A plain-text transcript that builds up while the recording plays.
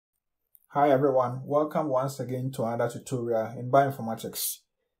Hi everyone, welcome once again to another tutorial in bioinformatics.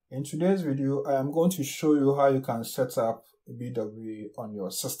 In today's video, I am going to show you how you can set up a BWA on your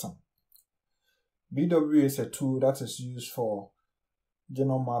system. BWA is a tool that is used for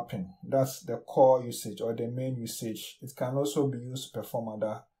genome mapping. That's the core usage or the main usage. It can also be used to perform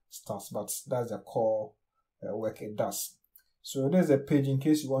other stuff, but that's the core work it does. So there's a page in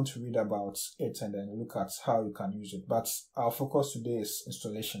case you want to read about it and then look at how you can use it. But our focus today is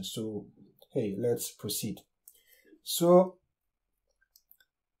installation. So hey, let's proceed. So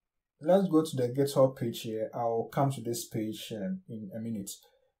let's go to the GitHub page here. I'll come to this page in a minute.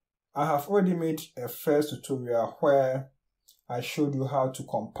 I have already made a first tutorial where I showed you how to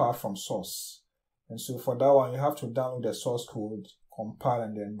compile from source. And so for that one, you have to download the source code, compile,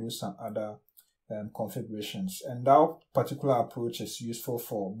 and then do some other configurations. And that particular approach is useful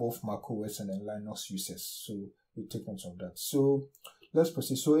for both macOS and Linux users. So we take note of that. So let's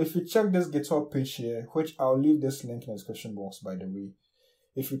proceed. So if you check this GitHub page here, which I'll leave this link in the description box, by the way.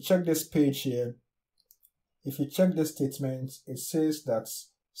 If you check this page here, if you check this statement, it says that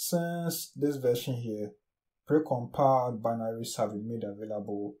since this version here, pre-compiled binaries have been made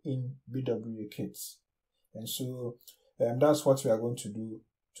available in BWA kits. And so that's what we are going to do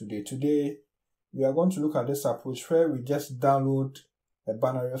today. Today, we are going to look at this approach where we just download a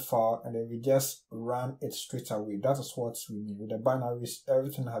binary file and then we just run it straight away. That is what we mean. With the binaries,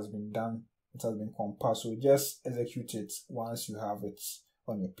 everything has been done. It has been compiled. So just execute it once you have it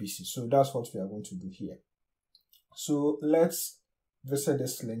on your PC. So that's what we are going to do here. So let's visit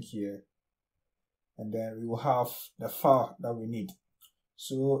this link here. And then we will have the file that we need.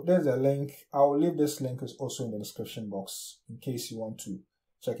 So there's a link. I'll leave this link is also in the description box in case you want to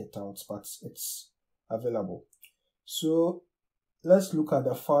check it out, but it's available. So let's look at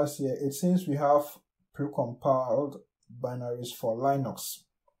the files here. It seems we have pre-compiled binaries for Linux.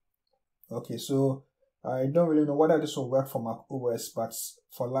 Okay, so I don't really know whether this will work for Mac OS, but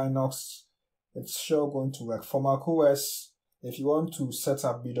for Linux, it's sure going to work. For Mac OS, if you want to set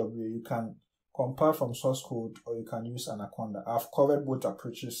up BWA, you can compile from source code or you can use Anaconda. I've covered both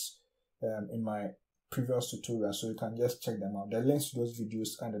approaches in my previous tutorial, so you can just check them out. The links to those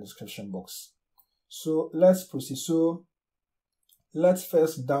videos are in the description box. So let's proceed. So let's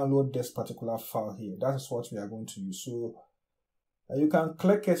first download this particular file here. That is what we are going to use. So you can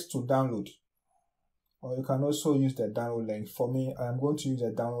click it to download, or you can also use the download link. For me, I am going to use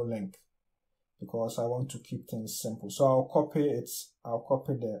the download link because I want to keep things simple. So I'll copy it. I'll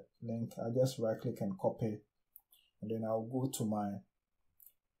copy the link. I just right click and copy, and then I'll go to my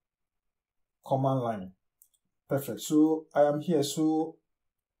command line. Perfect. So I am here. So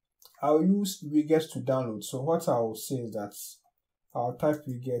I'll use wget to download. So what I'll say is that I'll type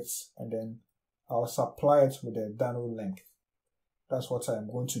wget and then I'll supply it with the download link. That's what I'm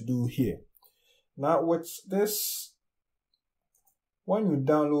going to do here. Now with this, when you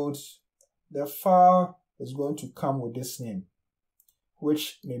download, the file is going to come with this name,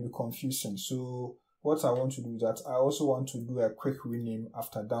 which may be confusing. So what I want to do is that I also want to do a quick rename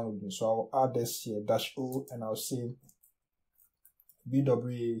after downloading. So I'll add this here, -o, and I'll say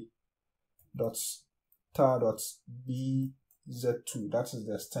bwa.tar.bz2. That is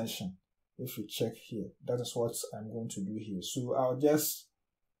the extension. If you check here, that is what I'm going to do here. So I'll just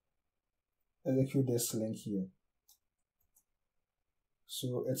execute this link here.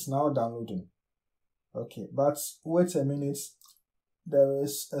 So it's now downloading. Okay, but wait a minute. There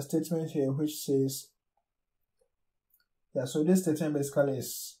is a statement here which says, so this statement basically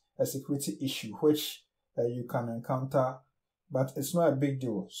is a security issue which you can encounter, but it's not a big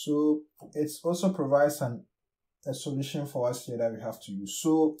deal. So it also provides a solution for us here that we have to use.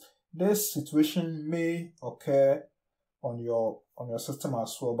 So this situation may occur on your system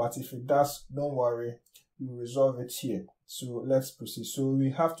as well, but if it does, don't worry, you resolve it here. So let's proceed. So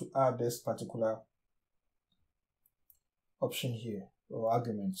we have to add this particular option here or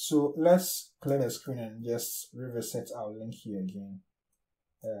argument. So let's clear the screen and just reset our link here again.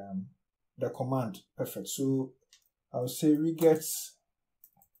 The command, perfect. So I'll say wget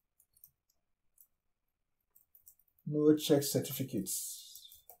no check certificates.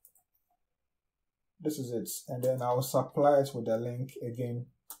 This is it, and then I'll supply it with the link again,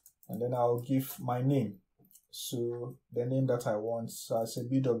 and then I'll give my name. So the name that I want, so I say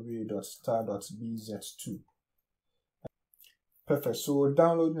bwa.star.bz2. Perfect. So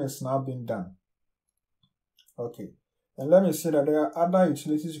downloading is now being done. Okay, and let me say that there are other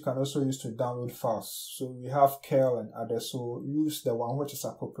utilities you can also use to download files. So we have curl and others. So use the one which is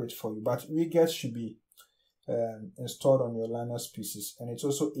appropriate for you. But wget should be installed on your Linux PCs, and it's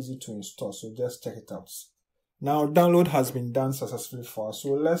also easy to install. So just check it out. Now download has been done successfully for us. So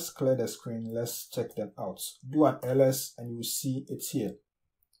let's clear the screen. Let's check them out. Do an ls and you see it here.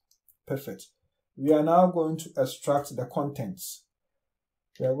 Perfect. We are now going to extract the contents.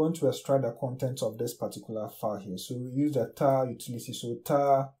 We are going to extract the contents of this particular file here. So we use the tar utility. So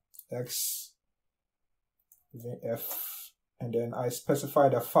tar x f, and then I specify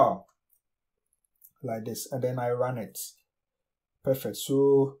the file like this, and then I run it. Perfect.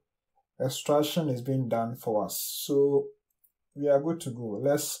 So extraction is being done for us. So we are good to go.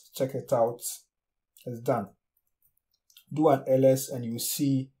 Let's check it out. It's done. Do an ls and you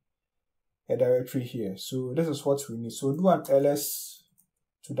see a directory here. So this is what we need. So do an ls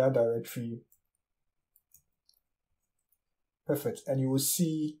to that directory. Perfect. And you will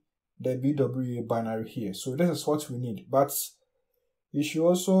see the BWA binary here. So this is what we need. But you should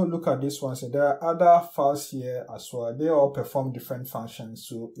also look at this one. So there are other files here as well. They all perform different functions.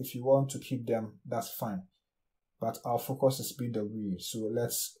 So if you want to keep them, that's fine. But our focus is BWA. So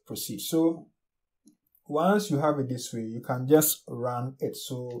let's proceed. So once you have it this way, you can just run it.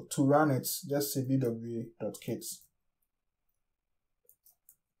 So to run it, just say bwa.kit.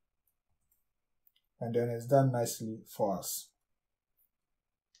 And then it's done nicely for us.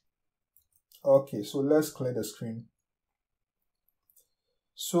 Okay, so let's clear the screen.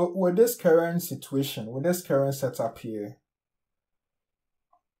 So with this current situation, with this current setup here,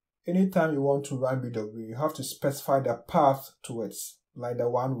 anytime you want to run BWA, you have to specify the path to it, like the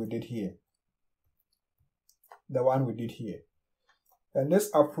one we did here. And this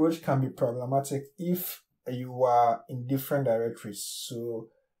approach can be problematic if you are in different directories. So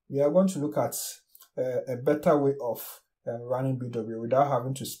we are going to look at a better way of running BWA without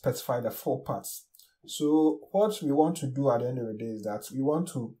having to specify the full paths. So what we want to do at the end of the day is that we want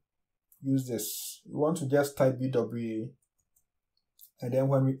to use this. We want to just type BWA, and then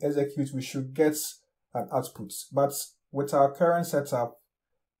when we execute, we should get an output. But with our current setup,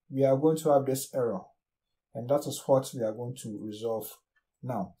 we are going to have this error, and that is what we are going to resolve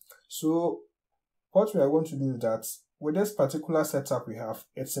now. So what we are going to do is that with this particular setup we have,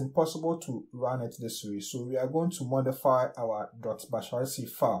 it's impossible to run it this way. So we are going to modify our .bashrc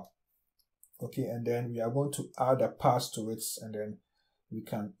file. Okay, and then we are going to add a path to it, and then we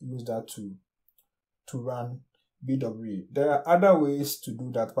can use that to run BWA. There are other ways to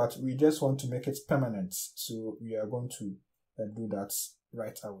do that, but we just want to make it permanent. So we are going to do that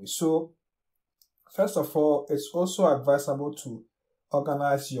right away. So first of all, it's also advisable to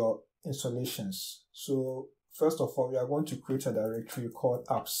organize your installations. So first of all, we are going to create a directory called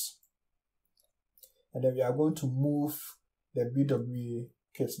apps, and then we are going to move the BWA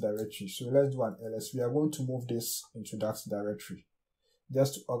kit directory. So let's do an ls. We are going to move this into that directory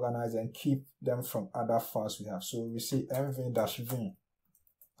just to organize and keep them from other files we have. So we say mv-v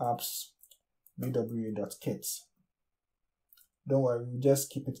apps bwa.kit. Don't worry, we just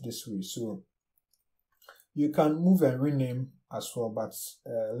keep it this way. So you can move and rename as well, but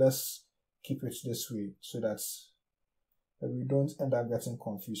let's keep it this way so that we don't end up getting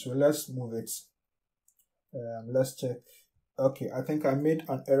confused. So let's move it. Let's check. Okay, I think I made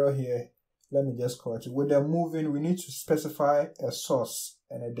an error here. Let me just correct it. With the moving, we need to specify a source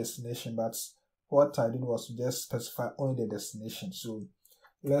and a destination, but what I did was to just specify only the destination. So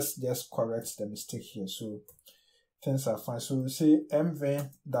let's just correct the mistake here. So things are fine. So we say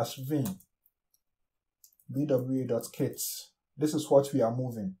mv-v bwa.kit. This is what we are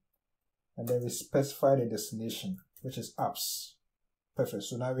moving. And then we specify the destination, which is apps. Perfect.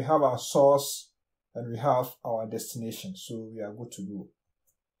 So now we have our source and we have our destination. So we are good to go.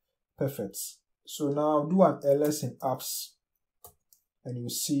 Perfect. So now do an ls in apps and you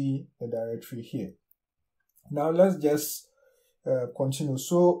see the directory here. Now let's just continue.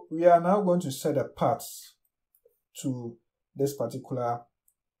 So we are now going to set a path to this particular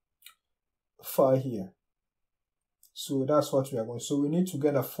file here. So that's what we are going. So we need to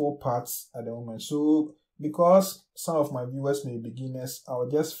get a full path at the moment. So because some of my viewers may be beginners, I'll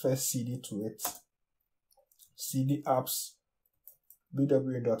just first cd to it. Cd apps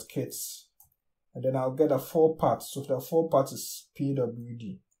bwa.kit, and then I'll get a full path. So the full path is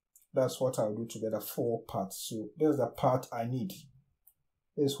pwd. That's what I'll do to get a full path. So there's the path I need.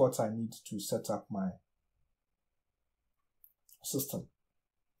 This is what I need to set up my system.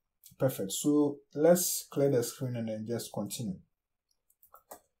 Perfect. So let's clear the screen and then just continue.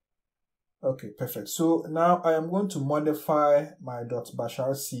 Okay, perfect. So now I am going to modify my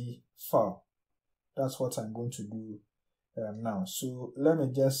 .bashrc file. That's what I'm going to do now. So let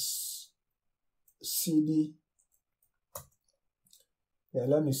me just cd. Yeah,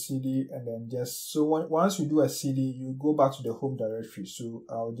 let me cd and then just, so once you do a cd, you go back to the home directory. So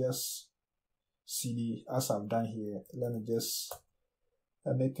I'll just cd as I've done here. Let me just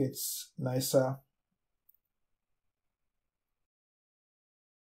make it nicer.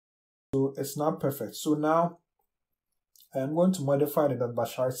 So it's not perfect. So now I'm going to modify the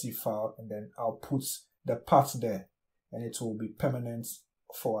 .bashrc file, and then I'll put the path there, and it will be permanent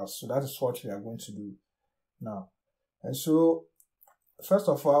for us. So that is what we are going to do now. And so first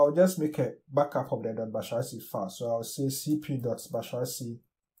of all, I'll just make a backup of the .bashrc file. So I'll say cp.bashrc,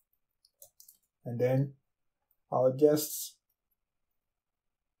 and then I'll just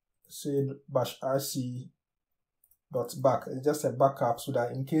say bashrc.back. It's just a backup so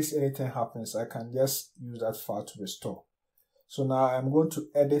that in case anything happens, I can just use that file to restore. So now I'm going to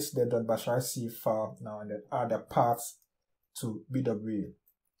edit the .bashrc file now and then add a path to BWA.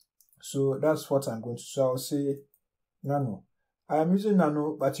 So that's what I'm going to. So I'll say nano. I am using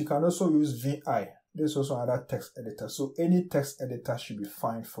nano, but you can also use VI. This is also another text editor. So any text editor should be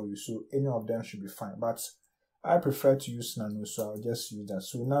fine for you. So any of them should be fine. But I prefer to use nano, so I'll just use that.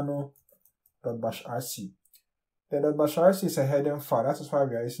 So nano.bashrc. The .bashrc is a hidden file. That is why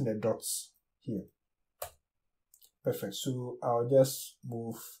we are using the dots here. Perfect. So I'll just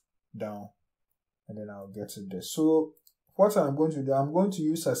move down and then I'll get it there. So what I'm going to do, I'm going to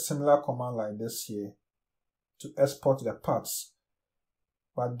use a similar command like this here to export the paths.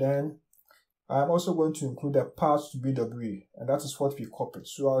 But then I'm also going to include the path to BWA, and that is what we copied.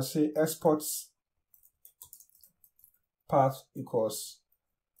 So I'll say export path equals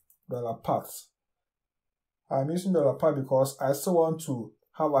 $path. I'm using $path because I still want to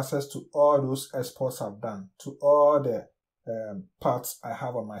have access to all those exports I've done, to all the paths I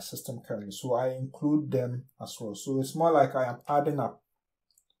have on my system currently. So I include them as well. So it's more like I am adding up.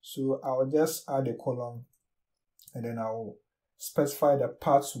 So I'll just add a column, and then I'll specify the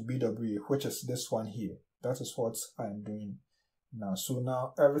path to BWA, which is this one here. That is what I'm doing now. So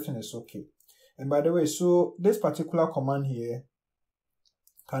now everything is okay. And by the way, so this particular command here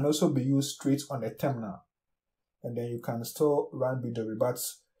can also be used straight on the terminal, and then you can still run BWA. But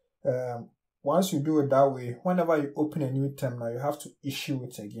once you do it that way, whenever you open a new terminal, you have to issue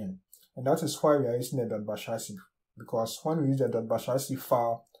it again. And that is why we are using the .bashrc, because when we use the .bashrc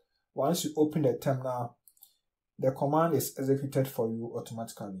file, once you open the terminal, the command is executed for you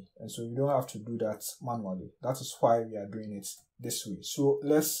automatically, and so you don't have to do that manually. That is why we are doing it this way. So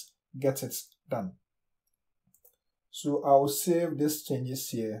let's get it done. So I'll save these changes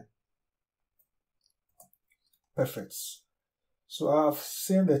here. Perfect. So I've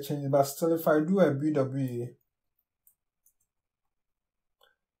saved the changes, but still if I do a BWA,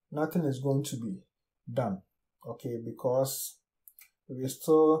 nothing is going to be done, okay, because we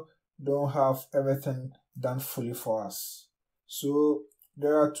still don't have everything done fully for us. So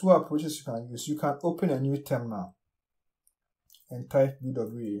there are two approaches you can use. You can open a new terminal and type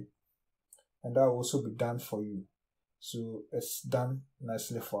BWA, and that will also be done for you. So it's done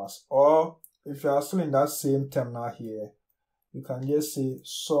nicely for us. Or if you are still in that same terminal here, you can just say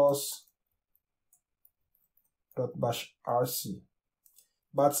source.bashrc.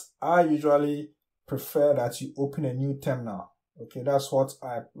 But I usually prefer that you open a new terminal. Okay, that's what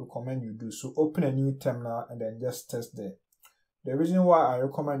I recommend you do. So open a new terminal and then just test there. The reason why I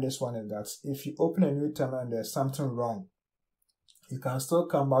recommend this one is that if you open a new terminal and there's something wrong, you can still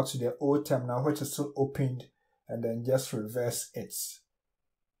come back to the old terminal which is still opened and then just reverse it.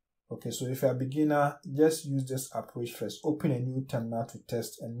 Okay, so if you're a beginner, just use this approach first. Open a new terminal to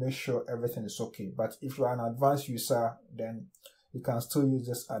test and make sure everything is okay. But if you are an advanced user, then you can still use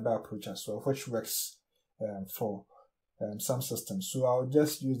this other approach as well, which works for some systems. So I'll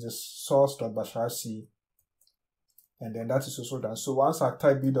just use this source.bashrc, and then that is also done. So once I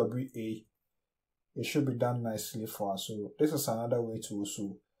type BWA, it should be done nicely for us. So this is another way to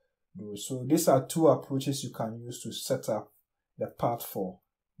also do it. So these are two approaches you can use to set up the path for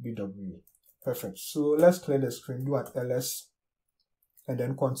BWA. Perfect. So let's clear the screen, do an ls, and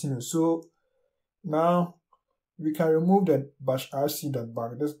then continue. So now we can remove the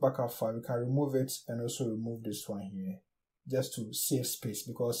bashrc.back, this backup file. We can remove it and also remove this one here, just to save space,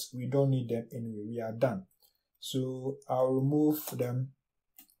 because we don't need them anyway. We are done. So I'll remove them.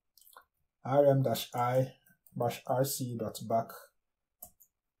 rm-i bashrc.back.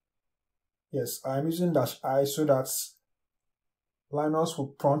 Yes, I'm using -i so that Linux will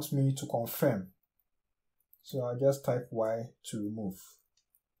prompt me to confirm. So I'll just type y to remove.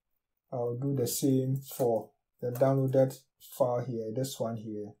 I'll do the same for the downloaded file here, this one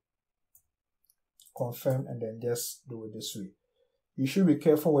here. Confirm and then just do it this way. You should be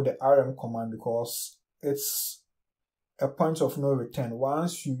careful with the rm command because it's a point of no return.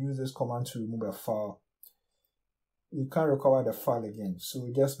 Once you use this command to remove a file, you can't recover the file again. So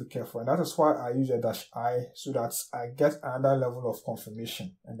just be careful. And that is why I use a -I, so that I get another level of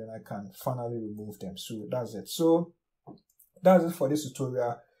confirmation and then I can finally remove them. So that's it. So that's it for this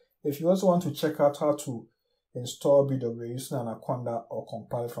tutorial. If you also want to check out how to install BWA using Anaconda or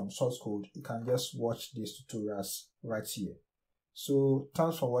compile from source code, you can just watch these tutorials right here. So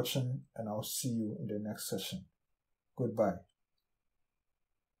thanks for watching, and I'll see you in the next session. Goodbye.